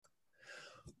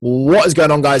What is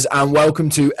going on, guys, and welcome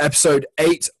to episode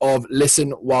 8 of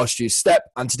Listen Whilst You Step.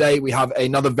 And today we have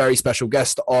another very special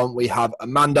guest on. We have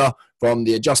Amanda from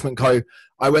The Adjustment Co.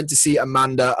 I went to see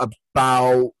Amanda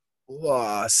about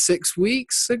 6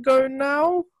 weeks ago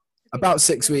now. About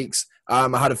 6 weeks. I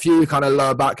had a few kind of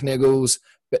lower back niggles,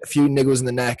 a few niggles in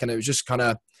the neck, and it was just kind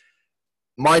of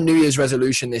my New Year's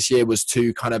resolution this year was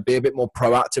to kind of be a bit more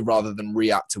proactive rather than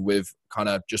reactive with kind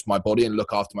of just my body and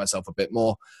look after myself a bit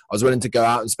more. I was willing to go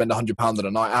out and spend £100 on a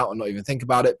night out and not even think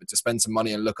about it, but to spend some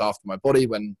money and look after my body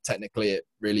when technically it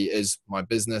really is my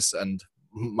business and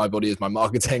my body is my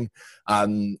marketing.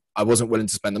 I wasn't willing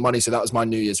to spend the money. So that was my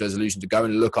New Year's resolution, to go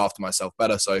and look after myself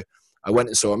better. So I went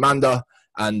and saw Amanda,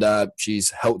 and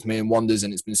she's helped me in wonders.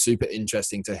 And it's been super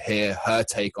interesting to hear her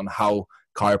take on how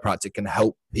chiropractic can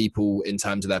help people in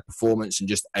terms of their performance and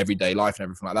just everyday life and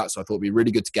everything like that. So I thought it'd be really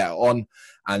good to get her on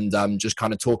and just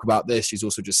kind of talk about this. She's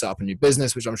also just set up a new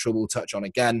business, which I'm sure we'll touch on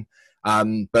again.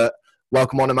 But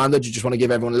welcome on, Amanda. Do you just want to give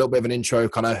everyone a little bit of an intro,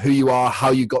 kind of who you are,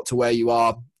 how you got to where you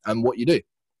are, and what you do?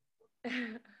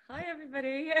 Hi,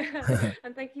 everybody.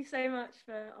 And thank you so much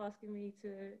for asking me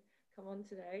to come on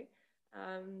today.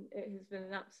 It has been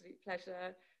an absolute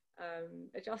pleasure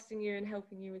adjusting you and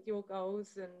helping you with your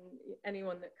goals and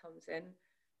anyone that comes in.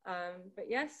 But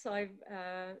yes, I've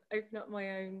opened up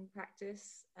my own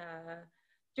practice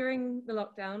during the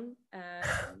lockdown,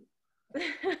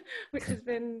 which has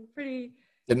been pretty...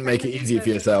 Didn't make it easy for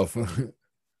yourself.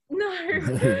 No,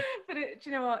 but do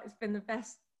you know what? It's been the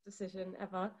best decision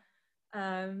ever.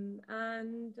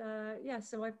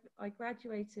 So I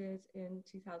graduated in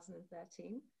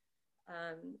 2013.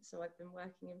 So I've been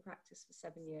working in practice for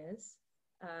 7 years.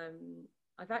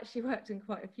 I've actually worked in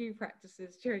quite a few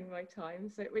practices during my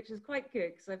time, which is quite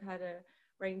good because I've had a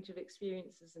range of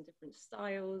experiences and different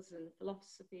styles and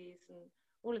philosophies and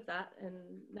all of that.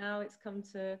 And now it's come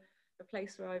to a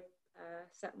place where I've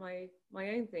set my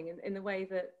own thing in the way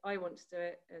that I want to do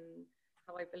it and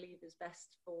how I believe is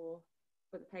best for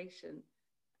the patient.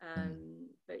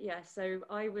 But yeah, so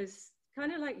I was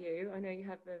kind of like you. I know you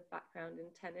have a background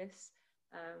in tennis.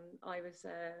 I was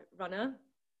a runner,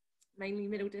 mainly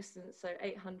middle distance, so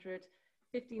 800,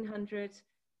 1500.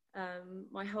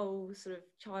 My whole sort of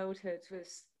childhood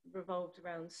was revolved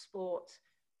around sport.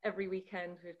 Every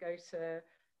weekend we'd go to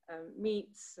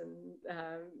meets and,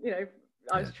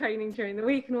 I was training during the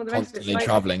week and all the rest of it. Constantly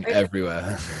traveling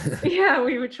everywhere. Yeah,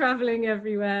 we were traveling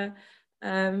everywhere.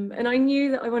 And I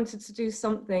knew that I wanted to do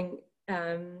something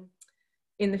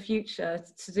in the future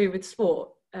to do with sport,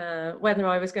 whether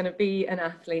I was going to be an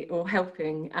athlete or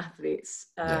helping athletes.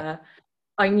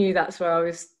 I knew that's where I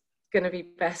was going to be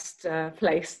best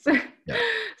placed. Yeah.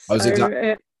 I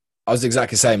was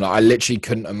exactly the same. Like, I literally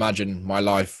couldn't imagine my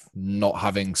life not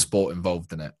having sport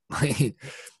involved in it.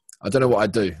 I don't know what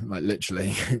I'd do, like,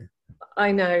 literally.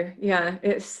 I know. Yeah.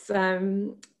 It's,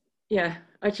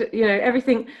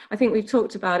 everything, I think we've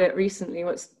talked about it recently,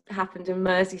 what's happened in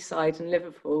Merseyside and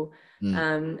Liverpool,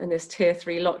 and this tier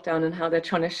 3 lockdown, and how they're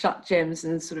trying to shut gyms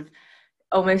and sort of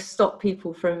almost stop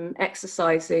people from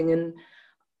exercising. And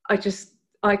I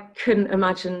couldn't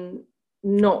imagine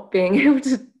not being able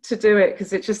to do it,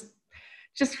 because it just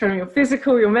from your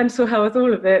physical, your mental health,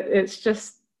 all of it, it's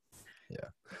just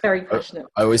very passionate.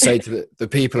 I always say to the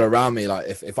people around me, like,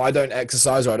 if I don't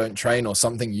exercise or I don't train or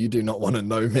something, you do not want to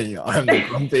know me. I'm the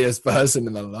grumpiest person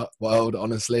in the world,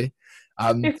 honestly.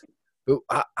 But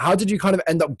how did you kind of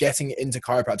end up getting into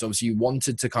chiropractic? Obviously, you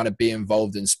wanted to kind of be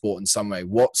involved in sport in some way.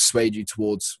 What swayed you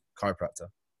towards chiropractor?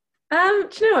 Do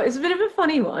you know what? It's a bit of a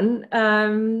funny one.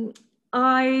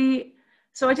 I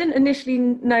didn't initially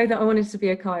know that I wanted to be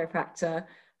a chiropractor.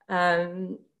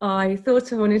 I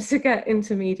thought I wanted to get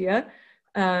into media.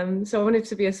 So I wanted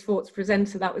to be a sports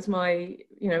presenter. That was my,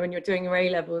 when you're doing your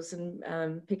A-levels and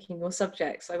picking your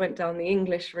subjects, I went down the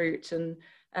English route and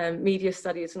media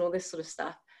studies and all this sort of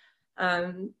stuff.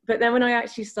 But then when I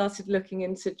actually started looking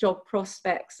into job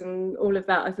prospects and all of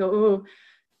that, I thought,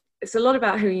 it's a lot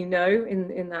about who you know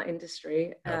in that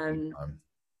industry. And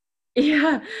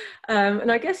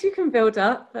I guess you can build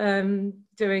up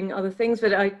doing other things,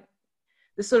 but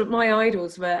my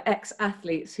idols were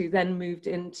ex-athletes who then moved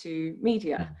into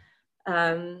media.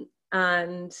 And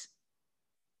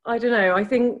I don't know, I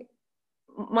think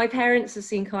my parents have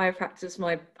seen chiropractors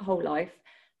my whole life.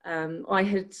 I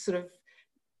had sort of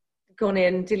gone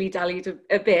in, dilly-dallied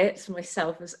a bit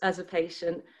myself as a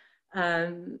patient.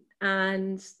 And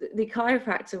the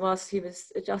chiropractor, whilst he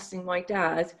was adjusting my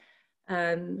dad,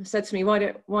 said to me, why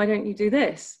don't you do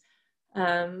this?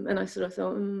 And I sort of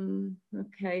thought,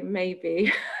 okay,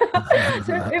 maybe.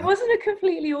 So it wasn't a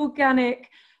completely organic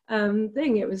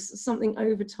thing. It was something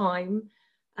over time.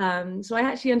 So I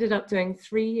actually ended up doing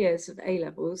 3 years of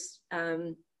A-levels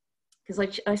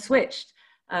because I switched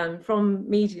from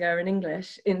media and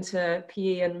English into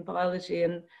PE and biology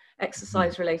and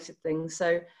exercise related things.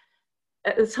 So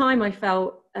at the time I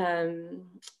felt, I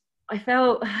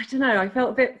don't know, I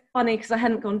felt a bit funny because I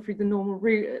hadn't gone through the normal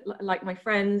route like my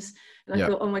friends. And I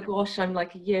thought, oh my gosh, I'm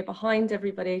like a year behind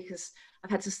everybody because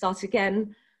I've had to start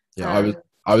again. Yeah,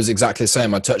 I was exactly the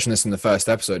same. I touched on this in the first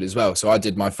episode as well. So I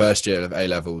did my first year of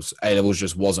A-levels. A-levels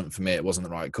just wasn't for me. It wasn't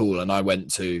the right call. And I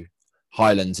went to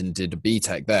Highlands and did a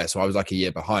BTEC there. So I was like a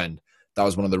year behind. That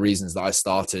was one of the reasons that I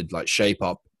started like Shape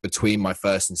Up between my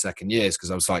first and second years, because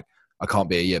I was like, I can't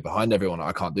be a year behind everyone.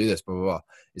 I can't do this, blah, blah, blah.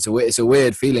 It's a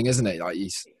weird feeling, isn't it? Like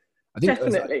I think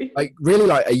definitely, like really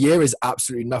like a year is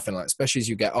absolutely nothing, like especially as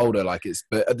you get older, like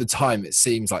but at the time it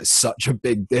seems like such a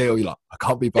big deal. You're like, I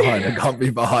can't be behind. I can't be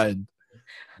behind.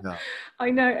 Yeah. I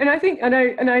know,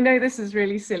 and I know this is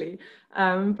really silly,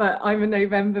 but I'm a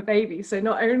November baby, so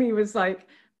not only was like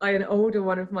I an older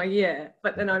one of my year,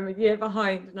 but then I'm a year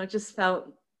behind, and I just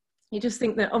felt, you just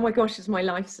think that, oh my gosh, is my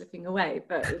life slipping away?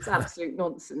 But it's absolute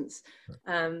nonsense.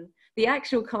 The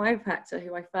actual chiropractor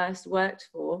who I first worked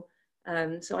for,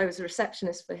 so I was a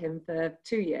receptionist for him for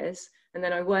 2 years, and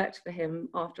then I worked for him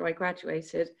after I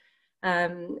graduated.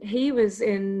 He was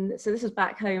so this was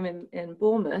back home in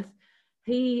Bournemouth.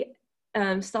 He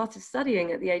started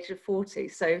studying at the age of 40.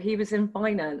 So he was in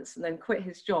finance and then quit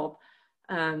his job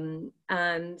and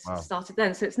started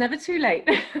then. So it's never too late.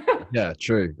 Yeah,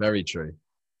 true. Very true.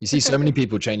 You see so many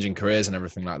people changing careers and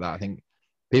everything like that. I think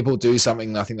people do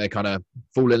something, I think they kind of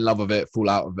fall in love with it, fall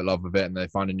out of love with it, and they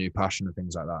find a new passion and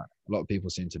things like that. A lot of people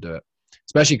seem to do it,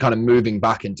 especially kind of moving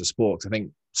back into sports. I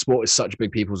think sport is such a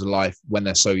big people's life when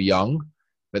they're so young,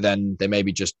 but then they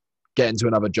maybe just get into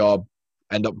another job,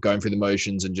 end up going through the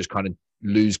motions and just kind of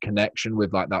lose connection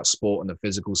with like that sport and the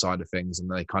physical side of things. And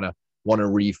they kind of want to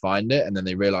re-find it. And then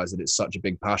they realize that it's such a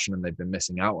big passion and they've been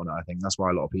missing out on it. I think that's why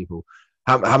a lot of people,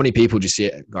 how many people do you see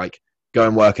it like go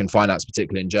and work in finance,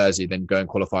 particularly in Jersey, then go and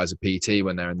qualify as a PT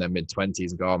when they're in their mid-20s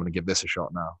and go, oh, I'm going to give this a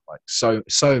shot now. Like so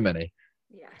many.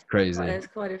 Yeah, it's crazy. There's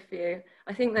quite a few.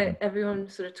 I think that everyone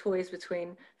sort of toys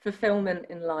between fulfillment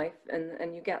in life,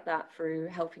 and you get that through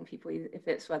helping people, if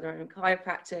it's whether in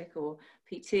chiropractic or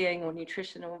PTing or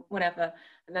nutrition or whatever,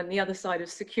 and then the other side of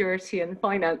security and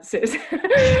finances.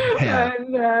 Yeah.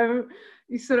 And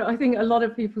you sort of, I think a lot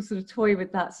of people sort of toy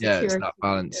with that security. Yeah, it's that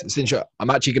balance. It's interesting. I'm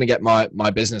actually going to get my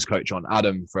business coach on,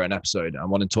 Adam, for an episode. I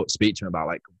want to speak to him about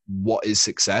like what is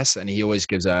success, and he always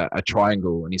gives a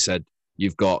triangle, and he said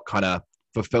you've got kind of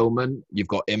fulfillment, you've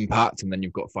got impact, and then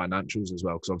you've got financials as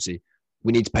well, because obviously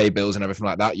we need to pay bills and everything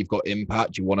like that. You've got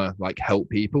impact, you want to like help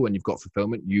people, and you've got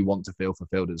fulfillment, you want to feel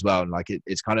fulfilled as well. And like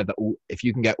it's kind of if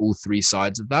you can get all three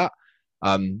sides of that,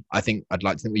 I think I'd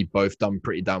like to think we've both done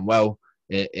pretty damn well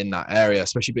in that area,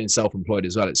 especially being self-employed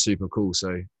as well. It's super cool.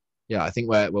 So yeah, I think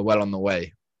we're well on the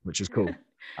way, which is cool.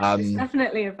 It's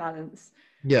definitely a balance.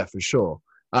 Yeah, for sure.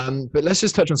 But let's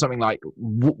just touch on something like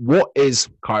what is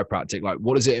chiropractic? Like,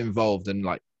 what is it involved, and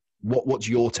like, what's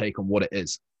your take on what it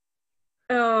is?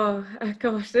 Oh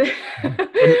gosh!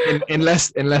 in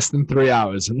less than 3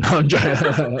 hours. No, I'm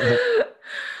joking.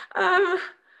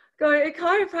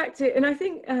 Chiropractic, and I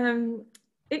think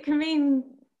it can mean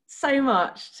so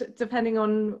much depending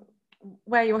on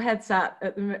where your head's at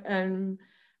the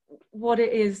what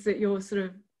it is that you're sort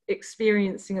of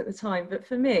experiencing at the time. But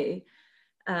for me,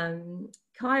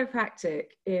 chiropractic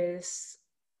is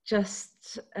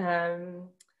just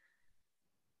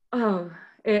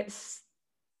it's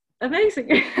amazing.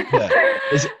 Yeah.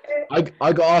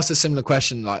 I got asked a similar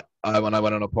question like when I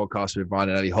went on a podcast with Ryan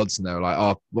and Ellie Hodson. They were like,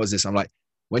 oh, what's this? I'm like,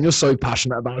 when you're so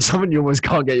passionate about something, you almost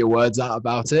can't get your words out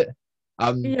about it.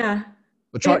 Yeah.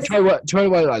 But try to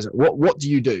realize it. What do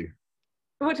you do?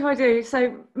 What do I do?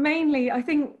 So mainly, I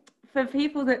think for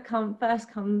people that first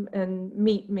come and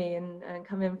meet me and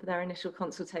come in for their initial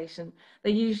consultation,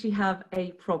 they usually have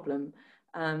a problem.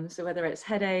 So whether it's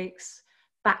headaches,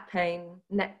 back pain,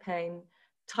 neck pain,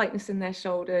 tightness in their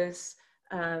shoulders,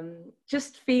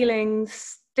 just feeling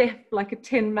stiff like a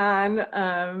tin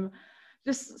man,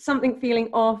 just something feeling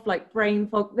off like brain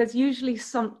fog. There's usually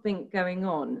something going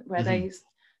on where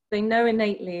they know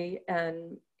innately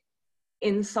and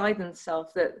inside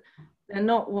themselves that they're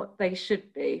not what they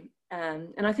should be.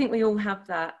 And I think we all have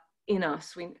that in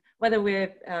us. Whether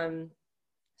we're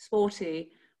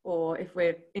sporty or if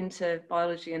we're into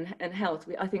biology and health,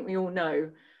 I think we all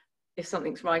know if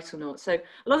something's right or not. So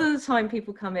a lot of the time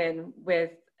people come in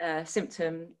with a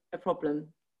symptom, a problem.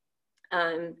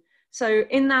 So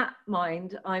in that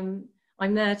mind, I'm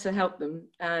there to help them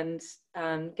and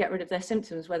get rid of their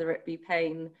symptoms, whether it be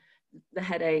pain, the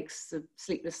headaches, the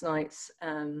sleepless nights,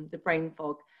 the brain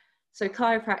fog. So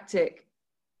chiropractic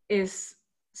is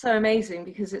so amazing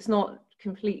because it's not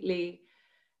completely,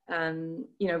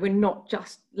 we're not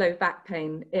just low back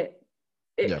pain. It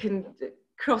can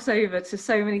cross over to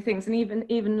so many things. And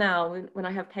even now, when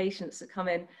I have patients that come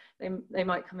in, they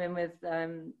might come in with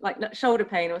like shoulder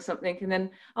pain or something. And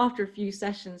then after a few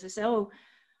sessions, they say, oh,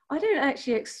 I don't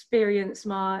actually experience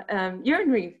my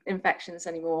urinary infections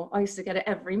anymore. I used to get it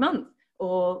every month.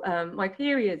 Or my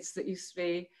periods that used to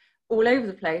be all over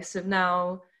the place have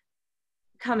now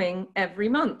coming every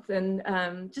month.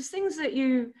 And just things that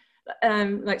you,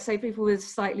 like say people with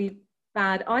slightly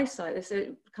bad eyesight, they say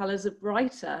colours are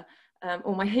brighter,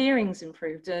 or my hearing's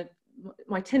improved,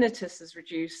 my tinnitus has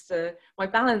reduced, my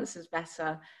balance is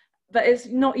better. But it's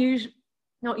not usually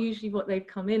what they've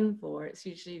come in for. It's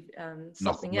usually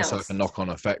something else. It's like a knock-on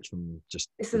effect from just...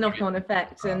 It's a knock-on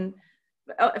effect. And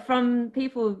from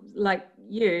people like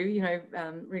you know,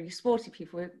 really sporty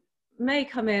people who may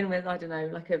come in with, I don't know,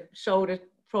 like a shoulder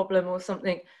problem or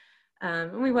something.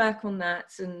 And we work on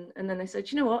that. And then they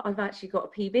said, you know what, I've actually got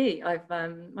a PB. I've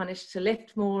managed to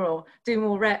lift more or do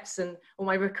more reps, or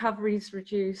my recovery's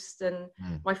reduced and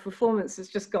my performance has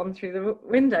just gone through the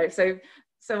window. So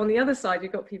on the other side,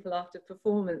 you've got people after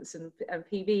performance and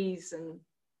PBs and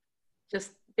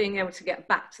just being able to get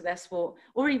back to their sport,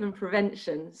 or even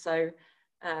prevention. So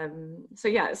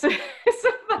yeah,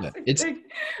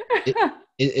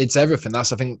 it's everything. I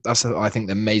think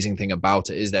the amazing thing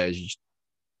about it is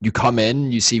you come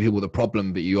in, you see people with a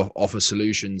problem, but you offer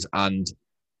solutions, and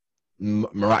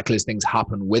miraculous things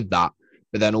happen with that.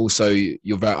 But then also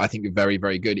I think you're very,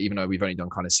 very good, even though we've only done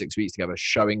kind of 6 weeks together,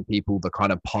 showing people the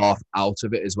kind of path out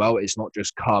of it as well. It's not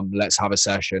just come, let's have a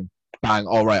session, bang,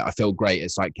 all right, I feel great.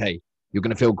 It's like, hey, you're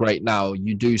going to feel great now.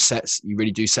 You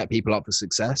really do set people up for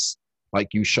success.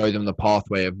 Like, you show them the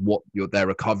pathway of what their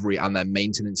recovery and their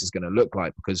maintenance is going to look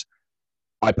like. Because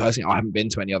I haven't been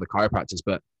to any other chiropractors,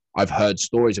 but I've heard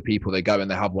stories of people, they go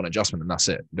and they have one adjustment and that's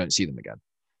it. You don't see them again.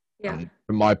 Yeah. And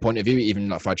from my point of view,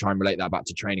 even if I try and relate that back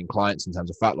to training clients in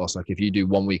terms of fat loss, like if you do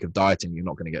 1 week of dieting, you're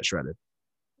not going to get shredded.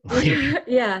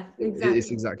 Yeah, exactly. It's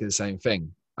exactly the same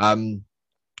thing.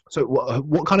 So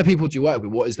what kind of people do you work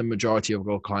with? What is the majority of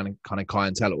your kind of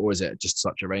clientele, or is it just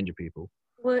such a range of people?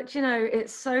 Well, you know,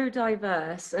 it's so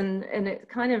diverse, and it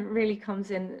kind of really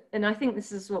comes in. And I think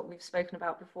this is what we've spoken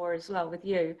about before as well with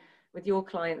your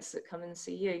clients that come and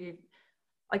see you.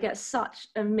 I get such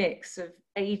a mix of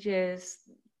ages,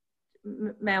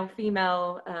 male,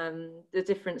 female, the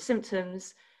different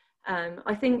symptoms.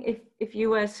 I think if you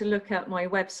were to look at my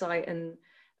website and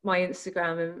my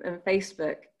Instagram and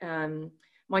Facebook,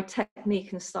 my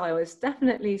technique and style is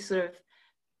definitely sort of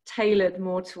tailored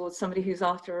more towards somebody who's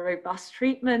after a robust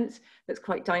treatment that's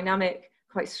quite dynamic,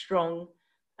 quite strong.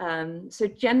 So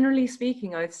generally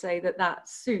speaking, I would say that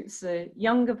suits a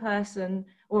younger person,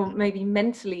 or maybe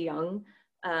mentally young,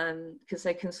 because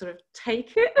they can sort of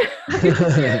take it.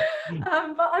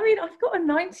 But I mean, I've got a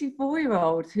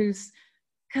 94-year-old who's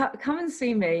come and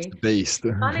see me. Beast.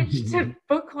 Managed to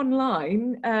book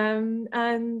online,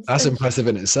 and that's impressive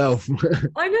in itself.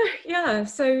 I know, yeah.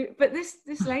 So, but this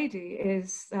lady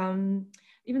is,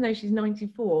 even though she's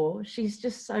 94, she's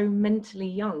just so mentally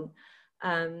young.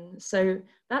 So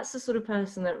that's the sort of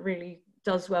person that really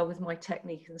does well with my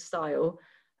technique and style.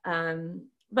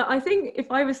 But I think if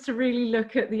I was to really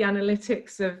look at the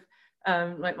analytics of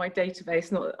like my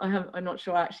database, I'm not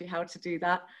sure actually how to do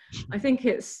that. I think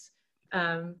it's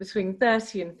between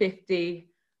 30 and 50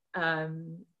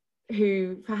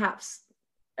 who perhaps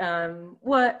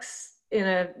works in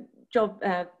a job,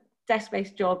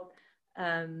 desk-based job,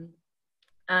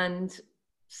 and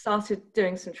started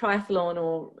doing some triathlon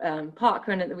or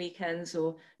parkrun at the weekends,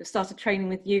 or have started training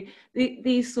with you,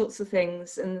 these sorts of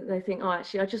things, and they think, oh,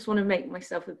 actually, I just want to make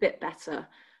myself a bit better.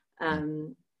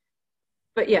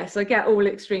 But yes, I get all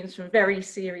extremes, from very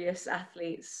serious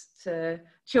athletes to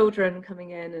children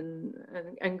coming in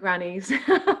and grannies.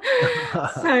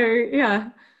 So yeah,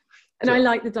 and I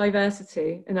like the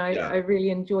diversity, and I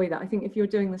really enjoy that. I think if you're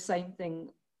doing the same thing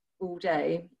all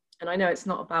day, and I know it's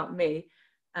not about me,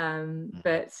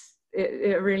 but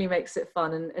it really makes it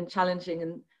fun and challenging,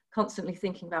 and constantly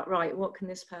thinking about, right, what can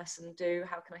this person do?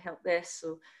 How can I help this?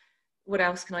 Or what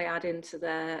else can I add into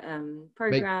their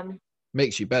program?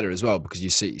 Makes you better as well, because you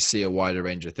see a wider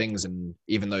range of things. And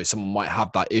even though someone might have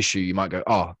that issue, you might go,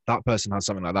 oh, that person has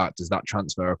something like that. Does that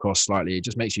transfer across slightly? It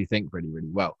just makes you think really,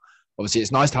 really well. Obviously,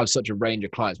 it's nice to have such a range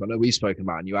of clients. But I know we've spoken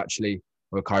about, and you actually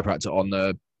were a chiropractor on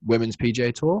the women's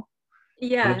PGA Tour.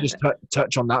 Yeah. Just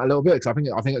touch on that a little bit? Because I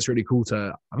think it's really cool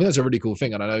I think that's a really cool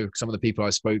thing. And I know some of the people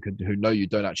I spoke who know you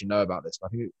don't actually know about this. I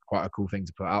think it's quite a cool thing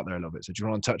to put out there a little bit. So do you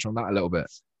want to touch on that a little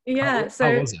bit? Yeah,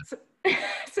 How was it?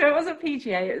 so it wasn't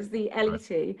PGA, it was the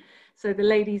LET, so the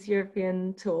Ladies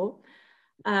European Tour.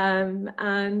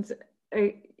 And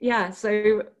yeah,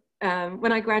 so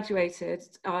when I graduated,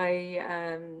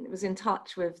 I was in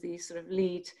touch with the sort of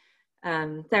lead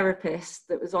therapist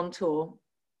that was on tour,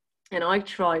 and I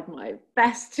tried my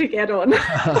best to get on.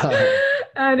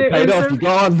 And it Paid was off, you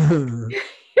gone.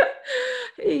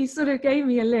 he sort of gave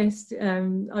me a list.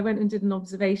 I went and did an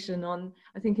observation on,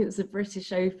 I think it was the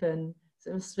British Open,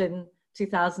 so it must have been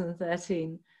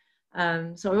 2013.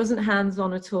 So I wasn't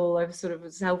hands-on at all. I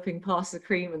was helping pass the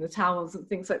cream and the towels and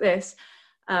things like this.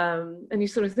 And you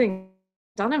sort of think,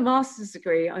 done a master's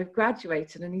degree, I've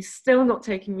graduated, and he's still not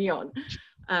taking me on.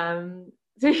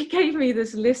 So he gave me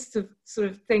this list of sort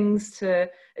of things to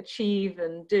achieve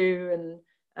and do, and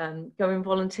go and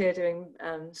volunteer doing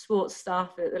sports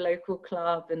stuff at the local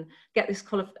club, and get this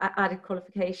added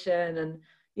qualification, and,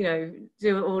 you know,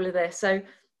 do all of this. So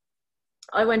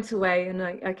I went away, and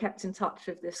I kept in touch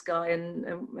with this guy,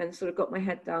 and sort of got my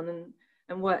head down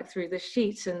and worked through this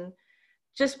sheet. And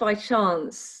just by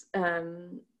chance,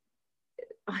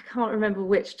 I can't remember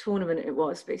which tournament it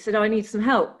was, but he said, "Oh, I need some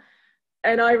help."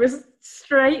 And I was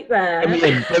straight there.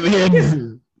 Let me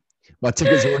in. My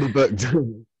ticket's already booked.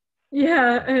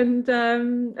 Yeah, and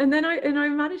then I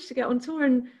managed to get on tour,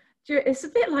 and it's a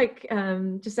bit like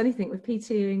just anything with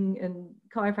PTing and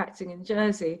chiropractic in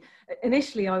Jersey.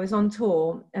 Initially, I was on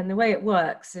tour, and the way it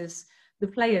works is the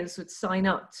players would sign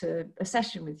up to a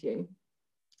session with you.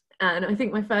 And I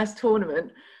think my first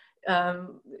tournament,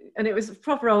 and it was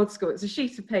proper old school. It was a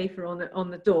sheet of paper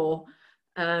on the door,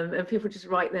 and people just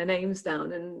write their names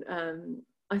down. And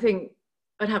I think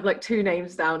I'd have like 2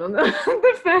 names down on the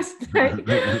first day.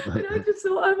 And I just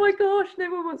thought, oh my gosh,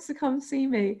 no one wants to come see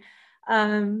me.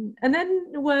 And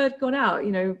then the word got out,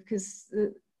 you know, because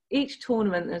each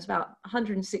tournament, there's about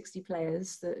 160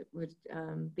 players that would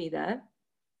be there.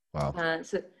 Wow.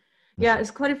 So yeah,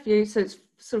 it's quite a few. So it's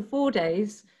sort of 4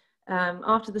 days.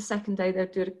 After the second day, they'll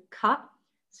do a cut.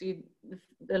 So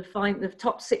they'll find the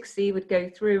top 60 would go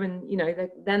through, and, you know,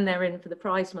 then they're in for the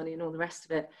prize money and all the rest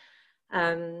of it.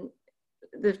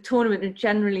 The tournament would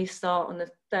generally start on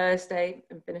the Thursday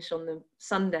and finish on the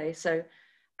Sunday. So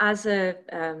there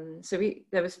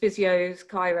was physios,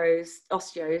 chiros,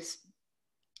 osteos.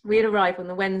 We'd arrive on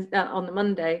the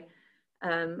Monday,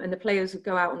 and the players would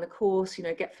go out on the course, you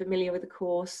know, get familiar with the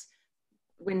course,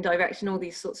 wind direction, all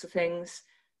these sorts of things.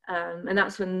 And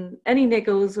that's when any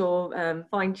niggles or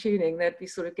fine tuning, they'd be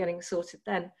sort of getting sorted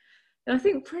then. And I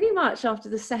think pretty much after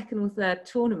the second or third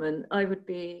tournament, I would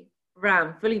be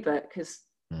fully booked, because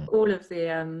all of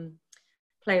the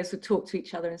players would talk to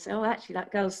each other and say, "Oh, actually,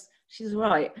 that girl's, she's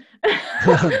right."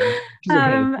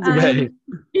 Yeah,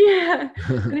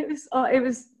 and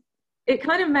it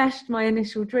kind of meshed my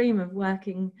initial dream of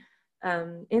working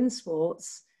in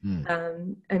sports,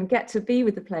 and get to be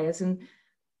with the players. And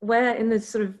where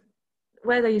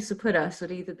they used to put us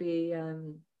would either be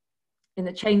in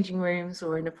the changing rooms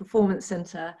or in a performance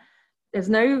center. There's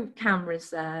no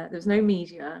cameras there, there's no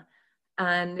media,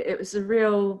 and it was a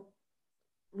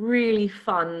really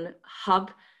fun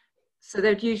hub. So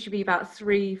there'd usually be about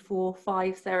 3, 4,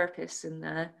 5 therapists in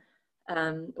there,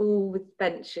 all with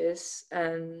benches.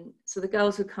 So the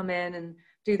girls would come in and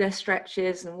do their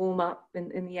stretches and warm up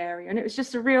in the area, and it was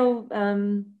just a real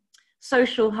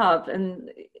social hub. And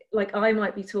like, I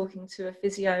might be talking to a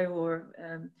physio or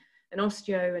an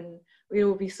osteo, and we'd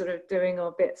all be sort of doing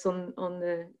our bits on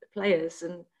the players,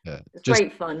 and it's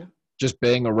great fun. Just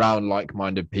being around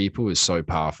like-minded people is so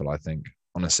powerful, I think,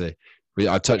 honestly.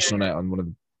 I touched on it on one of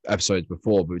the episodes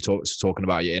before, but we talking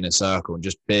about your inner circle, and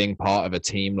just being part of a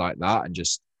team like that, and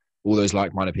just all those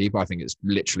like-minded people. I think it's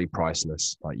literally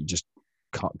priceless. Like, you just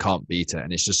can't beat it,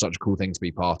 and it's just such a cool thing to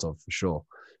be part of, for sure.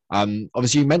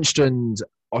 Obviously, you mentioned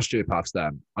osteopaths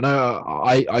there. I know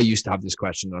I used to have this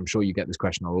question, and I'm sure you get this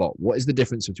question a lot. What is the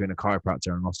difference between a chiropractor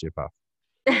and an osteopath?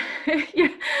 Yeah.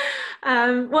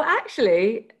 Well,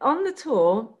 actually, on the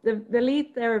tour, the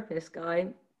lead therapist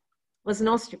guy was an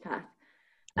osteopath.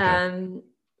 Okay.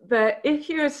 But if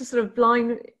you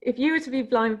were to be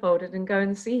blindfolded and go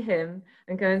and see him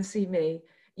and go and see me,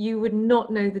 you would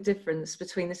not know the difference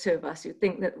between the two of us. You'd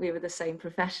think that we were the same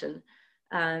profession.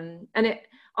 And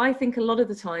I think a lot of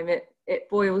the time it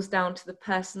boils down to the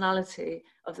personality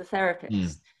of the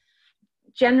therapist.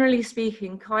 Generally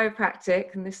speaking,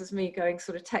 chiropractic, and this is me going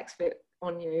sort of textbook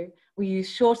on you, we use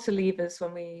shorter levers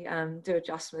when we do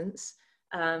adjustments,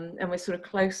 and we're sort of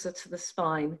closer to the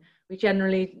spine. we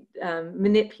generally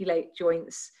manipulate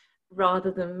joints rather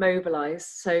than mobilize.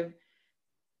 So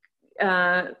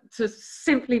to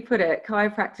simply put it,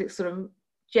 chiropractic sort of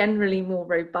generally more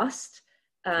robust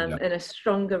and a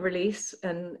stronger release,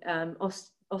 and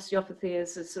osteopathy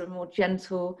is a sort of more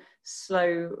gentle,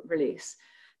 slow release.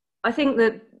 I think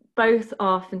that both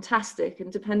are fantastic,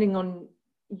 and depending on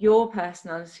your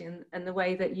personality and the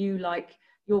way that you like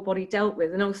your body dealt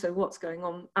with, and also what's going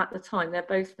on at the time, they're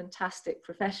both fantastic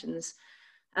professions.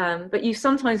 But you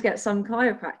sometimes get some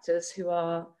chiropractors who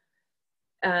are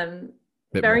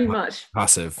very much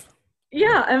passive.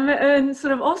 Yeah, and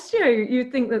sort of osteo,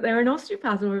 you'd think that they're an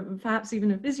osteopath or perhaps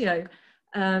even a physio.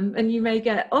 And you may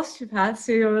get osteopaths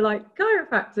who are like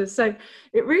chiropractors. So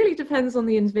it really depends on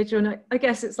the individual. And I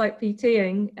guess it's like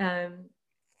PTing.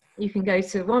 You can go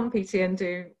to one PT and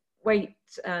do weight,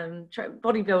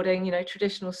 bodybuilding,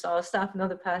 traditional style stuff,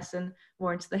 another person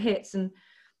more into the hits. And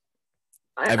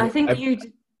I think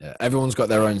everyone's got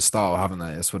their own style, haven't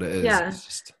they? That's what it is. Yeah.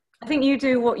 I think you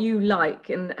do what you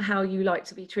like and how you like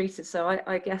to be treated. So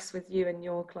I guess with you and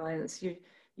your clients, you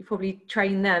probably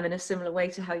train them in a similar way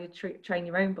to how you train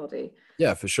your own body.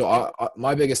 Yeah, for sure.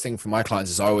 My biggest thing for my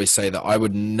clients is I always say that I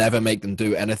would never make them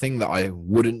do anything that I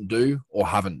wouldn't do or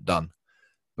haven't done,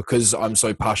 because I'm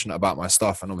so passionate about my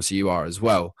stuff, and obviously you are as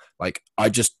well. Like I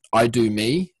do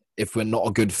me. If we're not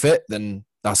a good fit, then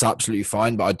that's absolutely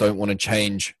fine. But I don't want to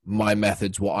change my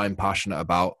methods, what I'm passionate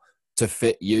about, to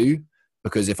fit you.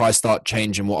 Because if I start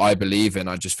changing what I believe in,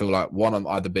 I just feel like, one, I'm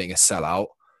either being a sellout,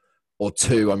 or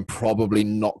two, I'm probably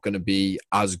not going to be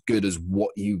as good as what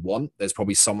you want. There's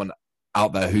probably someone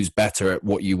out there who's better at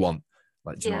what you want.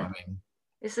 Like, do you know what I mean?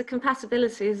 It's a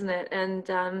compatibility, isn't it?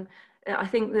 And I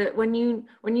think that when you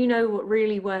know what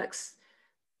really works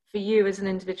for you as an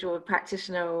individual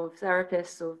practitioner or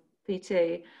therapist or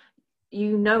PT,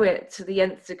 you know it to the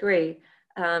nth degree.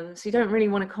 So you don't really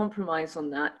want to compromise on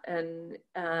that, and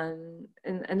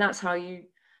that's how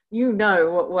you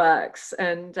know what works,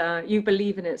 and you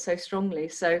believe in it so strongly.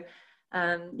 So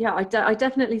I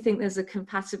definitely think there's a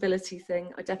compatibility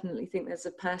thing. I definitely think there's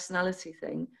a personality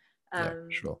thing.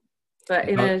 Sure. But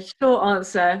in a short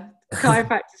answer,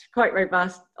 chiropractic is quite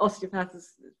robust. Osteopath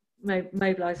is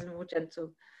mobilized and more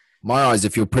gentle. My eyes,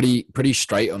 if you're pretty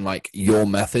straight on like your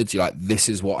methods, you're like, this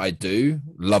is what I do,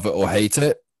 love it or hate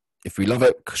it. If we love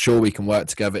it, sure, we can work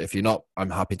together. If you're not, I'm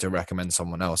happy to recommend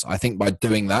someone else. I think by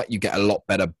doing that, you get a lot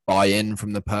better buy-in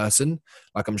from the person.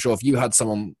 Like, I'm sure if you had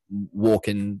someone walk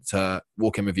in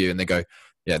with you and they go,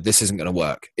 yeah, this isn't going to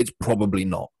work, it's probably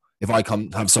not. If I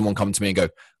have someone come to me and go,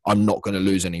 I'm not going to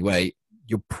lose any weight,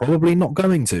 you're probably not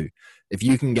going to. If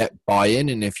you can get buy-in,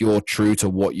 and if you're true to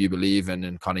what you believe in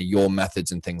and kind of your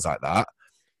methods and things like that,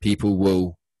 people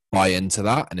will buy into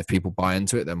that. And if people buy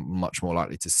into it, they're much more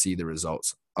likely to see the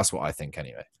results. That's what I think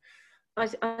anyway. I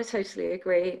totally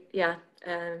agree. Yeah.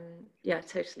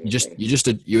 Totally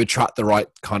agree. You attract the right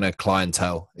kind of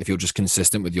clientele if you're just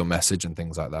consistent with your message and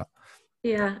things like that.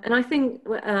 Yeah. And I think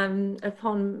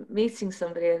upon meeting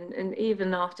somebody, and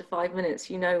even after 5 minutes,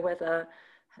 you know whether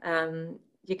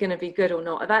you're going to be good or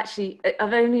not.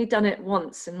 I've only done it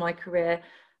once in my career,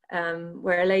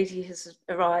 where a lady has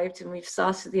arrived and we've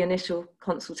started the initial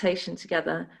consultation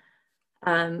together.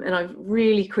 And I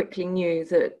really quickly knew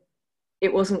that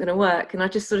it wasn't going to work. And I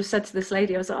just sort of said to this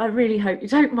lady, I was like, I really hope you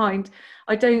don't mind.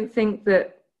 I don't think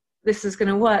that this is going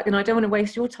to work, and I don't want to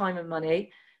waste your time and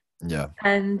money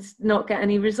and not get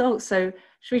any results. So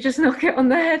should we just knock it on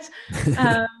the head?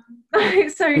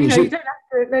 So, you don't have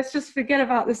to, let's just forget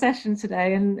about the session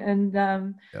today.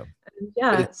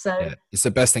 It's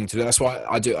the best thing to do. That's why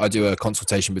I do a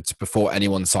consultation before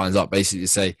anyone signs up, basically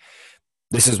say,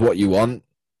 this is what you want.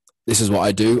 This is what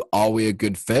I do. Are we a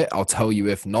good fit? I'll tell you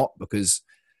if not, because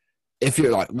if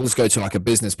you're like, let's go to like a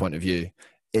business point of view,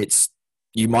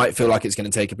 you might feel like it's going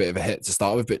to take a bit of a hit to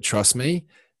start with, but trust me,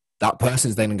 that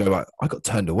person's then going to go like, I got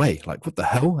turned away. Like, what the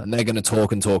hell? And they're going to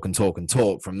talk and talk and talk and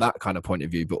talk from that kind of point of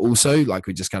view. But also, like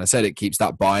we just kind of said, it keeps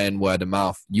that buy-in, word of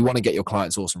mouth. You want to get your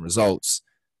clients awesome results.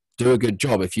 Do a good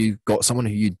job. If you've got someone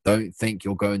who you don't think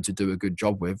you're going to do a good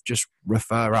job with, just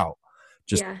refer out.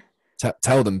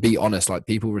 Tell them, be honest. Like,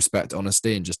 people respect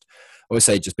honesty, and just always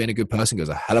say, just being a good person goes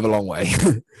a hell of a long way.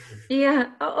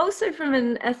 Yeah. Also from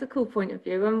an ethical point of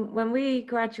view, when we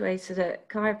graduated at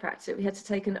chiropractic, we had to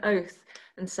take an oath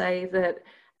and say that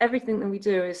everything that we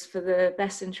do is for the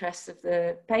best interests of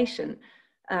the patient.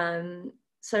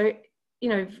 So,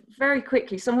 very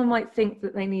quickly, someone might think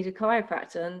that they need a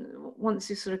chiropractor, and once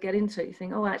you sort of get into it, you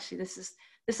think, oh, actually, this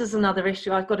is another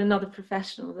issue. I've got another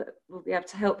professional that will be able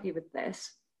to help you with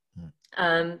this.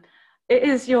 It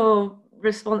is your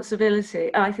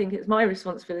responsibility. I think it's my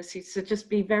responsibility to just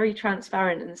be very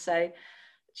transparent and say,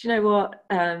 do you know what?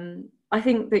 I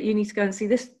think that you need to go and see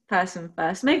this person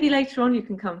first. Maybe later on you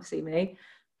can come see me,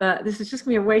 but this is just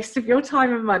going to be a waste of your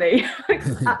time and money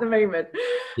at the moment.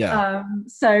 Yeah.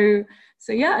 So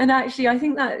yeah, and actually, I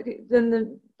think that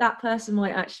then that person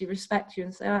might actually respect you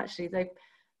and say, oh, actually, they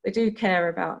do care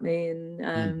about me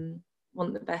and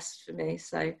want the best for me.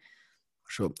 So.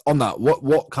 Sure. On that,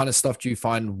 what kind of stuff do you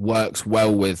find works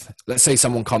well with, let's say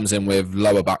someone comes in with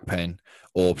lower back pain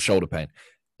or shoulder pain.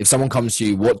 If someone comes to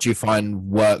you, what do you find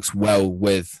works well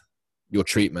with your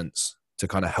treatments to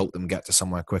kind of help them get to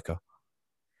somewhere quicker?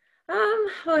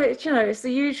 Well, it's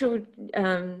the usual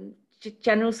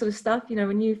general sort of stuff.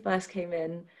 When you first came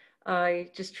in, I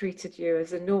just treated you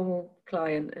as a normal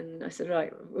client, and I said,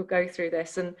 right, we'll go through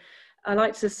this. And I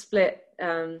like to split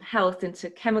health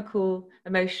into chemical,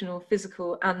 emotional,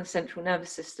 physical, and the central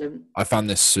nervous system. I found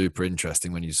this super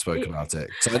interesting when you spoke about it.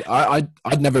 So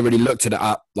I'd never really looked at it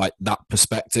at like that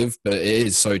perspective, but it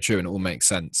is so true and it all makes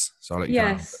sense. So I'll let you go.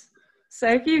 Yes. So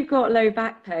if you've got low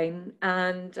back pain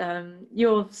and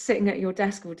you're sitting at your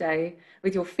desk all day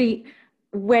with your feet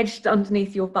wedged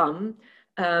underneath your bum,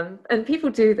 and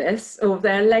people do this, or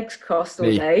their legs crossed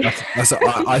all day.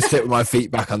 I sit with my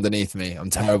feet back underneath me. I'm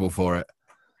terrible for it.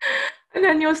 And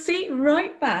then your seat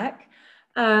right back,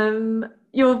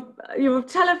 your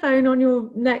telephone on your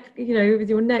neck, with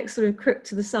your neck sort of crooked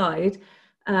to the side,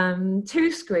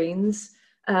 2 screens,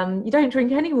 you don't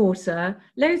drink any water,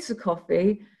 loads of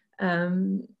coffee,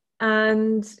 and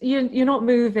you're not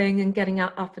moving and getting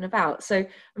up and about. So,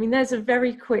 I mean, there's a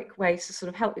very quick way to sort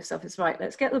of help yourself. It's right,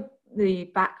 let's get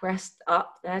the backrest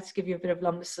up there to give you a bit of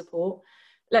lumbar support.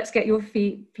 Let's get your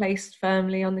feet placed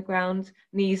firmly on the ground,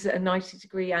 knees at a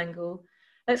 90-degree angle.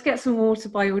 Let's get some water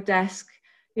by your desk.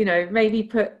 Maybe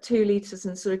put 2 liters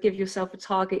and sort of give yourself a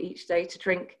target each day to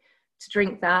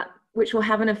drink that, which will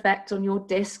have an effect on your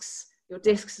discs. Your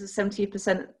discs are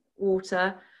 70%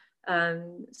 water.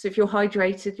 So if you're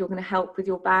hydrated, you're going to help with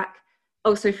your back.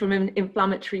 Also, from an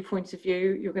inflammatory point of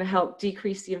view, you're going to help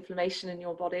decrease the inflammation in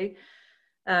your body.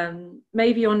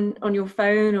 Maybe on your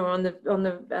phone or on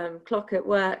the clock at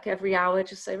work every hour,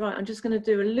 just say, right, I'm just going to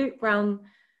do a loop around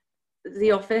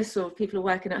the office, or if people are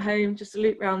working at home, just a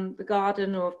loop around the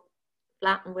garden or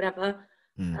flat or whatever.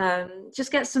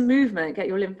 Just get some movement, get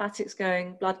your lymphatics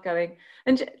going, blood going.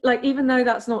 And like, even though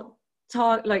that's not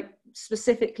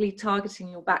specifically targeting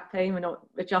your back pain, we're not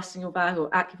adjusting your back or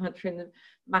acupuncture the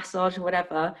massage or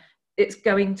whatever, it's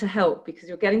going to help because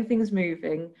you're getting things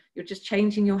moving, you're just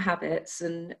changing your habits.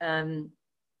 And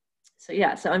so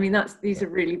I mean, these are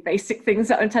really basic things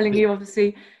that I'm telling you,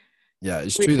 obviously. Yeah,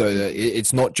 it's true though that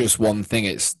it's not just one thing,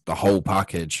 it's the whole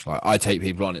package. Like, I take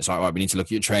people on, it's like, right, we need to look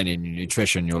at your training, your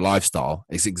nutrition, your lifestyle.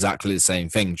 It's exactly the same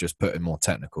thing, just put in more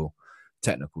technical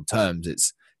terms.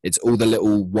 It's all the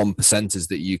little 1%ers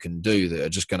that you can do that are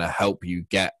just going to help you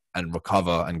get and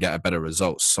recover and get a better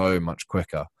result so much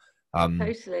quicker.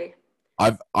 Totally.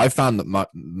 I've found that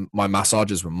my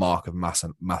massages with Mark have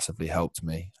massively helped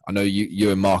me. I know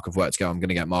you and Mark have worked together. I'm going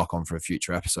to get Mark on for a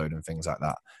future episode and things like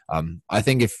that. I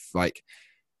think if like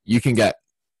you can get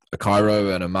a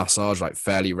chiro and a massage like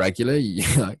fairly regularly,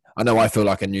 like, I know I feel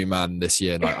like a new man this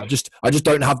year. Like I just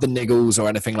don't have the niggles or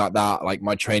anything like that. Like,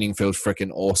 my training feels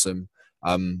freaking awesome.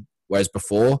 Whereas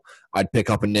before I'd pick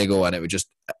up a niggle and it would just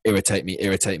irritate me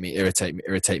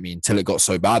until it got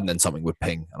so bad, and then something would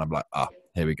ping and I'm like,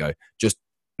 here we go. Just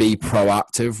be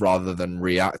proactive rather than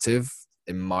reactive,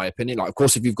 in my opinion. Like, of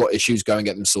course, if you've got issues, go and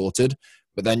get them sorted,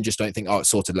 but then just don't think, oh, it's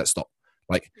sorted, let's stop.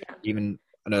 Like, even,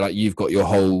 I know, like, you've got your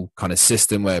whole kind of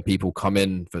system where people come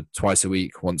in for twice a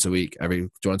week, once a week, do you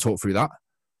want to talk through that?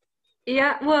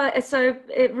 Yeah, well, so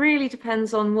it really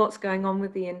depends on what's going on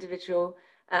with the individual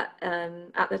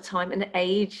at the time, and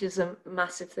age is a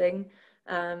massive thing.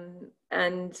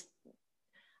 And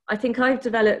I think I've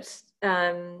developed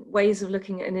ways of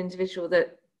looking at an individual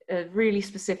that are really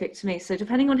specific to me. So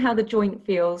depending on how the joint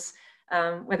feels,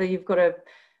 whether you've got a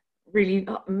really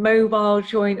mobile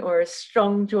joint or a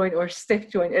strong joint or a stiff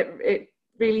joint, it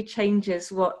really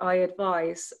changes what I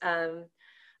advise. And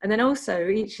then also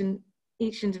each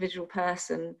individual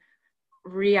person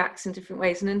reacts in different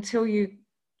ways. And until you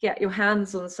get your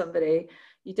hands on somebody,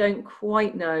 you don't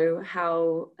quite know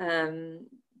how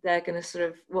they're going to sort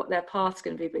of, what their path's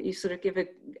going to be, but you sort of give a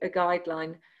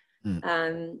guideline.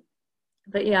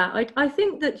 But yeah, I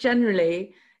think that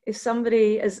generally, if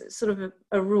somebody, as sort of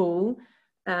a rule,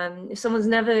 if someone's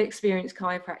never experienced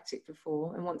chiropractic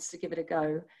before and wants to give it a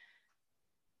go,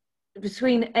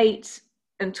 between 8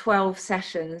 and 12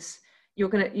 sessions,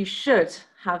 you should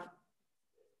have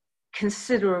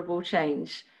considerable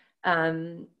change.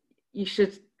 you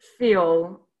should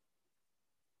feel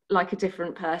like a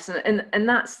different person. And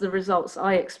that's the results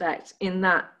I expect in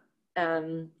that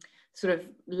sort of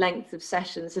length of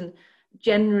sessions. And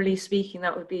generally speaking,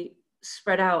 that would be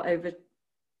spread out over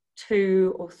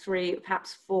 2 or 3,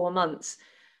 perhaps 4 months.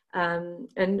 And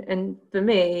for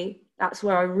me, that's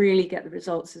where I really get the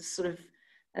results, is sort of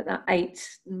at that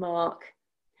 8 mark.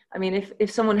 I mean,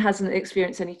 if someone hasn't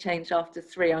experienced any change after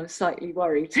 3, I'm slightly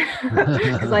worried,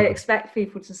 because I expect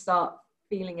people to start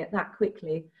feeling it that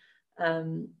quickly.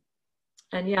 And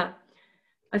yeah,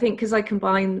 I think because I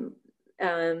combine,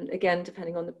 again,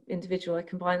 depending on the individual, I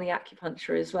combine the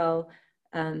acupuncture as well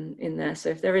in there. So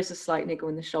if there is a slight niggle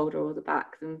in the shoulder or the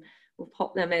back, then we'll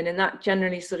pop them in. And that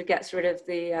generally sort of gets rid of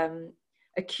the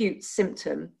acute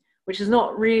symptom, which is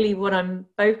not really what I'm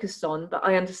focused on. But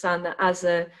I understand that as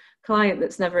a client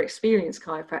that's never experienced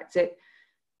chiropractic,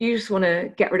 you just want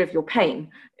to get rid of your pain.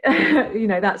 You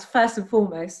know, that's first and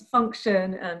foremost.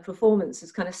 Function and performance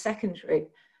is kind of secondary.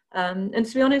 And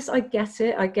to be honest, I get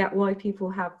it. I get why people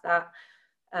have that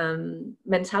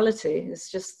mentality.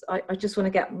 It's just, I just want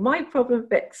to get my problem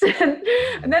fixed,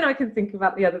 and then I can think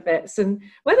about the other bits. And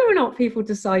whether or not people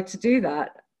decide to do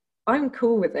that, I'm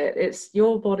cool with it. It's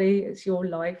your body, it's your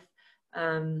life.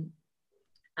 And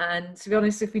to be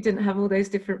honest, if we didn't have all those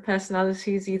different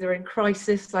personalities, either in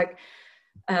crisis, like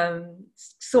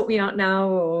sort me out now,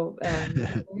 or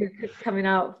coming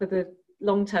out for the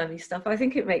long-termy stuff, I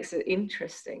think it makes it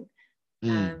interesting.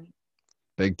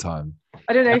 Big time.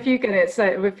 I don't know if you get it.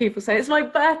 So when people say, it's my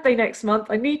birthday next month,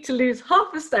 I need to lose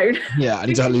half a stone. Yeah, I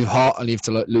need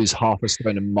to lose half a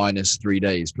stone in minus 3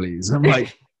 days, please. I'm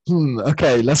like,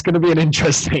 okay, that's going to be an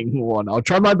interesting one. I'll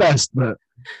try my best, but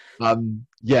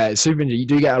yeah, it's super interesting. You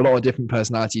do get a lot of different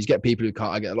personalities. You get people who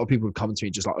can't. I get a lot of people who come to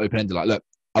me just like open-ended, like, look,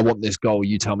 I want this goal.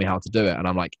 You tell me how to do it, and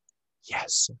I'm like,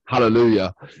 yes,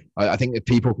 hallelujah. I think if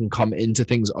people can come into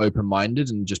things open-minded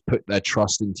and just put their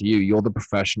trust into you, you're the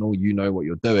professional, you know what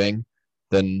you're doing,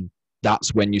 then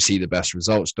that's when you see the best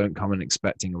results. Don't come in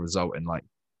expecting a result in like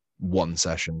 1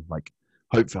 session. Like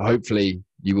hopefully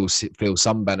you will feel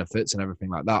some benefits and everything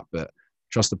like that, but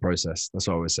trust the process. That's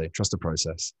what I always say. Trust the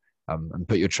process, and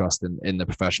put your trust in the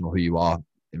professional who you are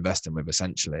investing with,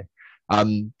 essentially.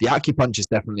 The acupuncture is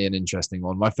definitely an interesting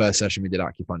one. My first session, we did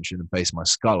acupuncture in the base of my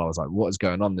skull. I was like, what is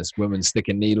going on? This woman's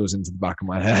sticking needles into the back of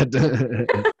my head.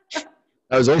 That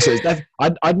was also,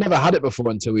 I'd never had it before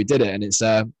until we did it. And it's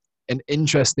an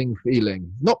interesting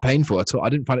feeling. Not painful at all. I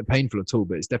didn't find it painful at all,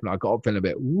 but it's definitely, I got up feeling a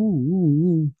bit,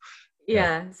 ooh.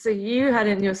 Yeah. So you had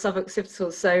it in your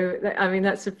suboccipital. So, I mean,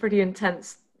 that's a pretty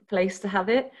intense place to have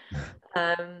it.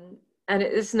 And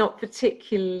it's not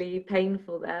particularly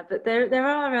painful there, but there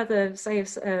are other, say,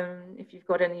 if you've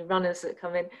got any runners that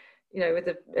come in, you know,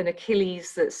 with an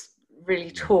Achilles that's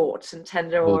really taut and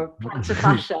tender, or plantar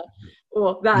fascia,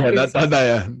 or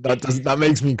that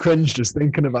makes me cringe just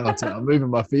thinking about it. I'm moving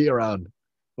my feet around.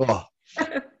 Oh.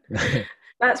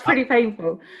 That's pretty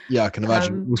painful. Yeah, I can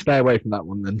imagine. We'll stay away from that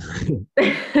one then.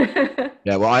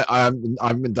 Yeah, well, I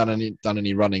haven't done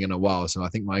any running in a while, so I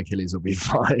think my Achilles will be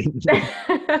fine.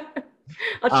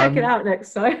 I'll check it out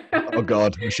next time. Oh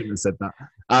God, I shouldn't have said that.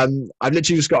 I've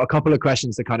literally just got a couple of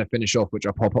questions to kind of finish off, which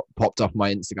I popped off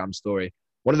my Instagram story.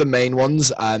 One of the main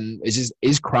ones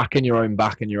is cracking your own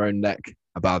back and your own neck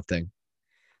a bad thing?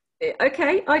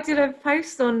 Okay, I did a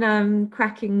post on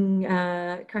cracking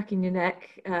your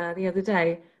neck the other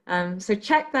day. So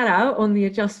check that out on the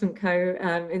Adjustment Co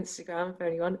Instagram for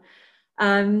anyone.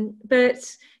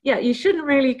 But yeah, you shouldn't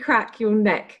really crack your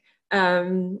neck.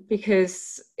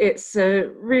 Because it's a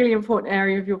really important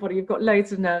area of your body. You've got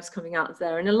loads of nerves coming out of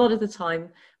there, and a lot of the time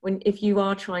if you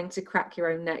are trying to crack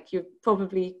your own neck, you're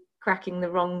probably cracking the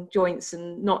wrong joints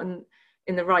and not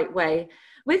in the right way.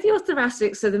 With your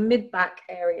thoracic, so the mid-back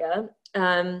area,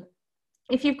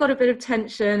 if you've got a bit of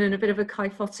tension and a bit of a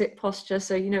kyphotic posture,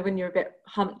 so you know when you're a bit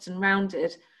humped and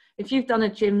rounded, if you've done a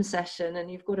gym session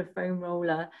and you've got a foam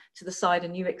roller to the side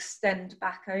and you extend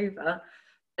back over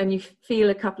and you feel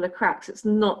a couple of cracks, it's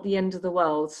not the end of the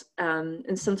world.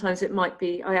 And sometimes it might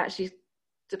be,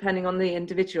 depending on the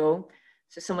individual,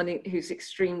 so someone who's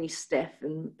extremely stiff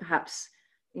and perhaps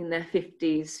in their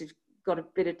 50s, who've got a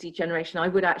bit of degeneration, I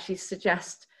would actually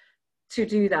suggest to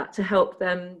do that to help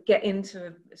them get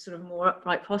into a sort of more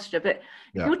upright posture. But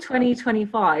if you're 20,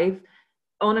 25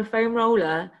 on a foam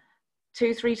roller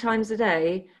 2-3 times a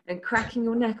day and cracking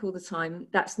your neck all the time,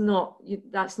 that's not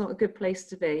a good place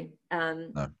to be.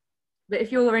 No. But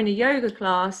if you're in a yoga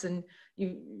class and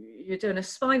you're doing a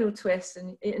spinal twist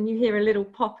and you hear a little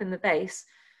pop in the base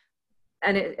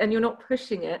and you're not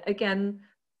pushing it, again,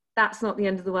 that's not the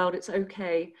end of the world. It's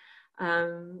okay.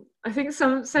 I think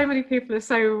so many people are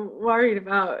so worried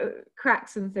about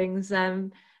cracks and things.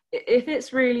 If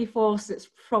it's really forced, it's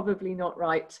probably not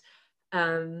right.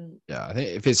 Yeah, I think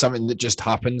if it's something that just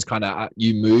happens, kind of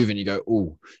you move and you go,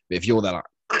 oh, if you're there like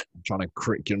trying to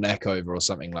crick your neck over or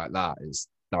something like that,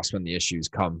 that's when the issues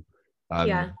come.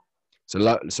 Yeah. So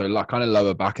like kind of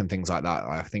lower back and things like that,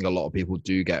 I think a lot of people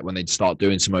do get when they start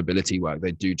doing some mobility work,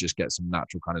 they do just get some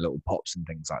natural kind of little pops and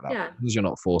things like that. Yeah. Because you're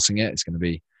not forcing it, it's going to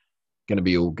be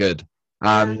all good.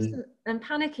 And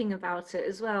panicking about it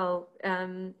as well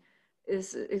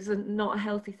is not a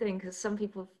healthy thing, because some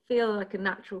people feel like a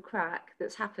natural crack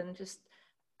that's happened just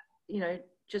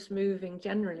moving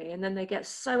generally, and then they get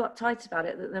so uptight about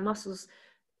it that their muscles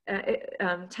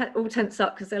all tense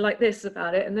up because they're like this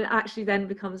about it, and it actually then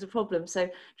becomes a problem. So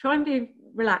try and be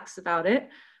relaxed about it.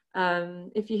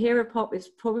 If you hear a pop, it's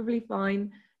probably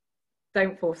fine.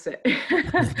 Don't force it.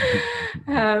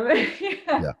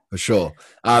 Yeah, for sure.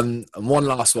 And one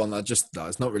last one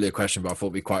it's not really a question, but I thought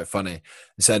it'd be quite funny.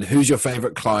 It said, who's your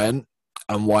favorite client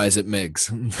and why is it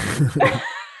Migs?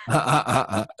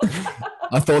 I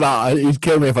thought that he'd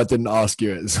kill me if I didn't ask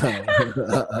you it. So.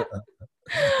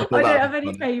 I don't have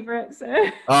any favorites.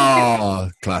 Oh,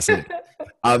 classic.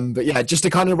 But yeah, just to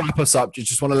kind of wrap us up,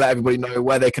 just want to let everybody know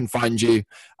where they can find you.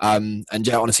 And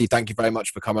yeah, honestly, thank you very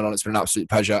much for coming on. It's been an absolute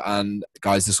pleasure. And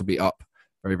guys, this will be up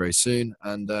very, very soon.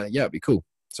 And yeah, it'd be cool.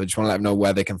 So just want to let them know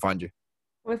where they can find you.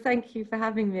 Well, thank you for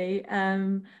having me.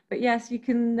 But yes, you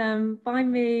can find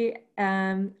me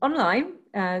online.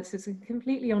 So it's a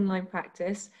completely online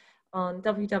practice on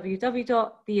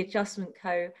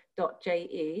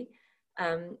www.theadjustmentco.je.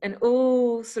 And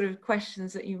all sort of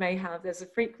questions that you may have, there's a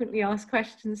frequently asked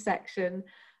questions section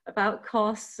about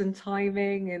costs and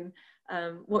timing and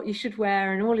what you should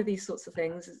wear and all of these sorts of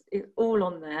things. It's all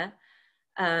on there.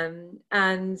 And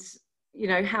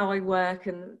how I work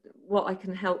and what I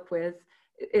can help with,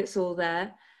 it's all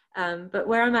there. But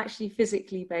where I'm actually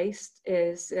physically based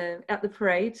is at the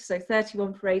Parade, so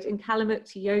 31 Parade in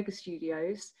Calumet Yoga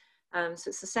Studios. So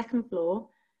it's the second floor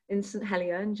in St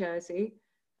Helier in Jersey.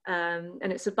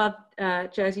 And it's above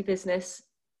Jersey Business.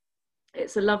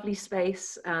 It's a lovely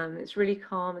space. It's really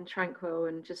calm and tranquil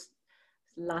and just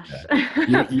lush.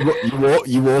 Yeah.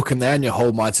 You walk in there and your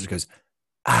whole mindset goes,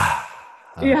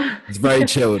 yeah. It's very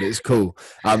chilled. It's cool.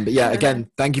 But yeah, again,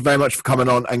 thank you very much for coming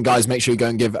on. And guys, make sure you go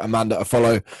and give Amanda a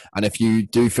follow. And if you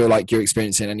do feel like you're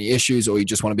experiencing any issues or you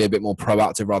just want to be a bit more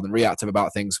proactive rather than reactive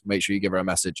about things, make sure you give her a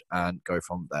message and go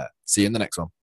from there. See you in the next one.